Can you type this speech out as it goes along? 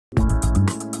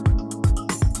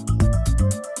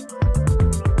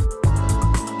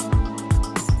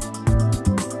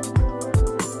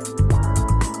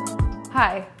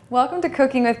Hi, welcome to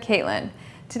Cooking with Caitlin.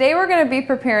 Today we're going to be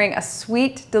preparing a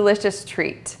sweet, delicious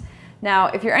treat. Now,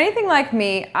 if you're anything like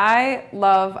me, I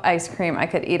love ice cream. I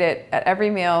could eat it at every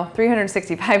meal,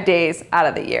 365 days out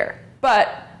of the year.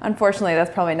 But unfortunately,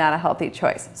 that's probably not a healthy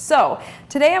choice. So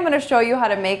today I'm going to show you how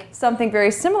to make something very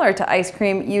similar to ice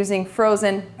cream using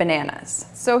frozen bananas.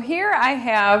 So here I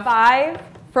have 5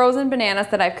 frozen bananas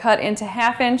that I've cut into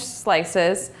 1/2-inch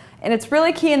slices. And it's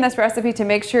really key in this recipe to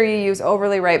make sure you use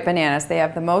overly ripe bananas. They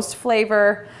have the most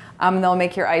flavor, and they'll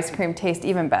make your ice cream taste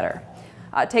even better.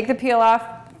 Take the peel off,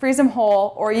 freeze them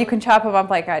whole, or you can chop them up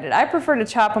like I did. I prefer to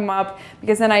chop them up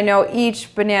because then I know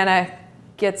each banana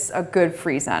gets a good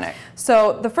freeze on it.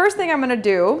 So the first thing I'm going to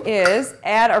do is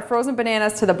add our frozen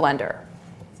bananas to the blender.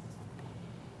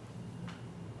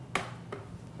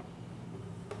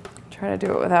 Try to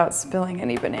do it without spilling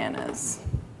any bananas.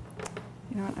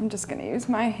 You know what, I'm just going to use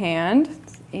my hand.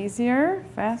 It's easier,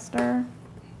 faster.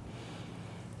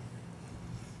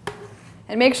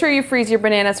 And make sure you freeze your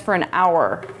bananas for an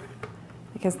hour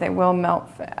because they will melt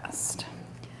fast.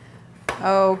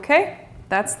 Okay,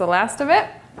 that's the last of it.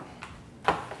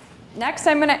 Next,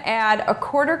 I'm going to add a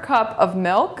 1/4 cup of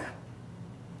milk.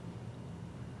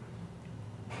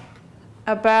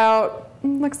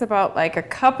 Looks about like a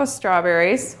cup of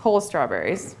strawberries, whole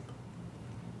strawberries.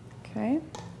 Okay.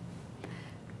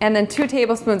 And then 2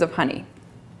 tablespoons of honey.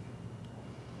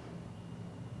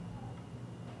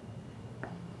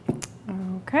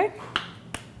 Okay.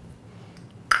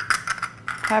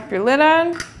 Tap your lid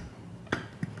on.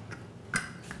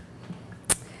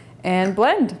 And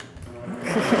blend.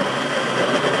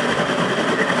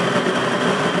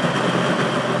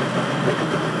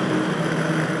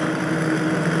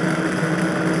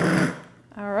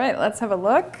 All right, let's have a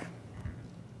look.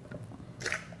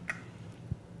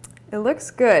 It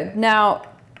looks good. Now,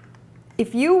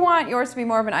 if you want yours to be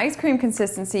more of an ice cream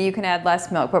consistency, you can add less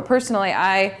milk. But personally,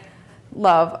 I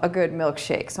love a good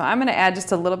milkshake. So I'm going to add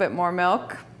just a little bit more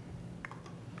milk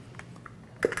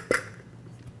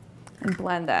and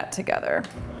blend that together.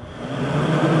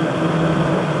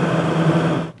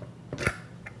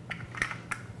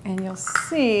 And you'll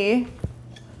see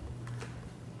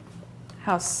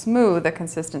how smooth the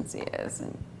consistency is.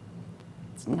 And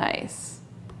it's nice.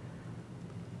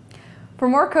 For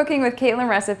more Cooking with Caitlin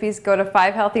recipes, go to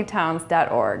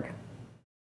 5healthytowns.org.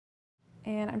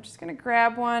 And I'm just going to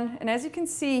grab one. And as you can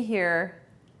see here,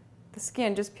 the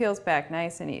skin just peels back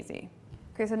nice and easy.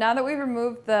 Okay, so now that we've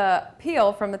removed the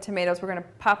peel from the tomatoes, we're going to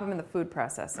pop them in the food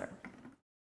processor.